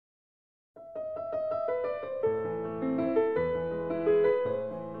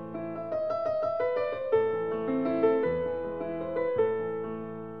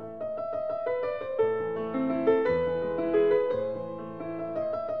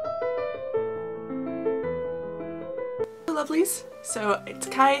lovelies, so it's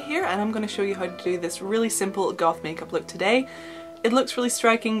Kaya here and I'm going to show you how to do this really simple goth makeup look today. It looks really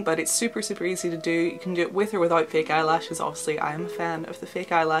striking, but it's super easy to do. You can do it with or without fake eyelashes. Obviously I am a fan of the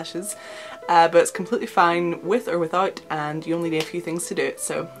fake eyelashes, but it's completely fine with or without, and you only need a few things to do it,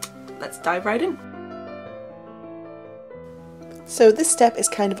 so let's dive right in. So this step is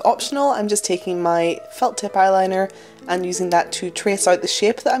kind of optional. I'm just taking my felt tip eyeliner and using that to trace out the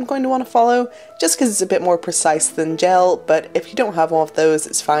shape that I'm going to want to follow, just because it's a bit more precise than gel, but if you don't have one of those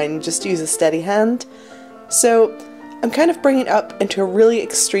it's fine, just use a steady hand. So I'm kind of bringing it up into a really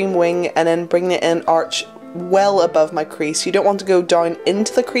extreme wing and then bringing it in arch well above my crease. You don't want to go down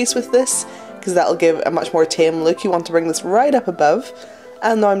into the crease with this because that'll give a much more tame look. You want to bring this right up above.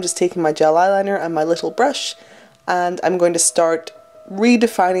 And now I'm just taking my gel eyeliner and my little brush, and I'm going to start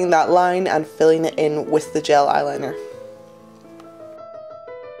redefining that line and filling it in with the gel eyeliner.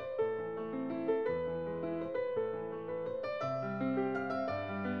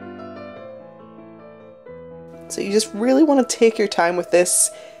 So you just really want to take your time with this.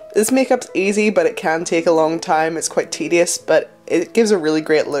 This makeup's easy, but it can take a long time. It's quite tedious, but it gives a really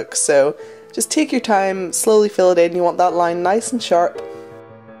great look. So just take your time, slowly fill it in. You want that line nice and sharp.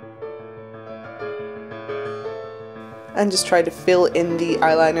 And just try to fill in the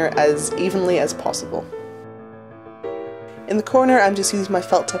eyeliner as evenly as possible. In the corner I'm just using my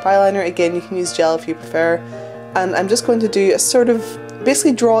felt tip eyeliner. Again, you can use gel if you prefer. And I'm just going to do a sort of,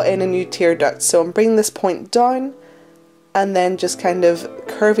 basically draw in a new tear duct. So I'm bringing this point down and then just kind of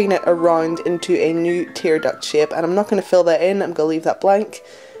curving it around into a new tear duct shape. And I'm not going to fill that in, I'm going to leave that blank.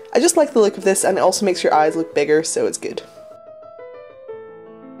 I just like the look of this, and it also makes your eyes look bigger, so it's good.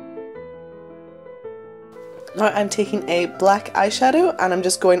 Now I'm taking a black eyeshadow and I'm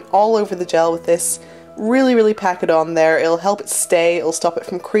just going all over the gel with this. Really pack it on there. It'll help it stay, it'll stop it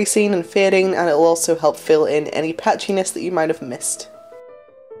from creasing and fading, and it'll also help fill in any patchiness that you might have missed.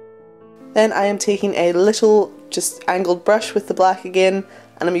 Then I am taking a little just angled brush with the black again,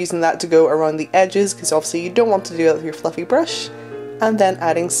 and I'm using that to go around the edges because obviously you don't want to do that with your fluffy brush, and then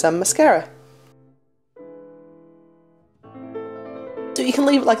adding some mascara. So you can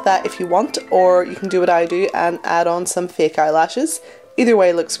leave it like that if you want, or you can do what I do and add on some fake eyelashes. Either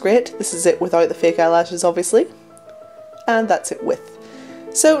way looks great. This is it without the fake eyelashes obviously. And that's it with.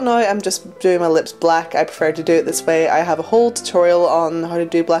 So now I'm just doing my lips black. I prefer to do it this way. I have a whole tutorial on how to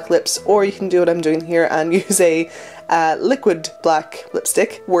do black lips, or you can do what I'm doing here and use a liquid black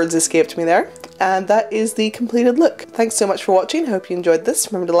lipstick. Words escaped me there. And that is the completed look. Thanks so much for watching. Hope you enjoyed this.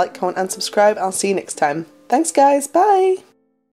 Remember to like, comment and subscribe. I'll see you next time. Thanks guys, bye!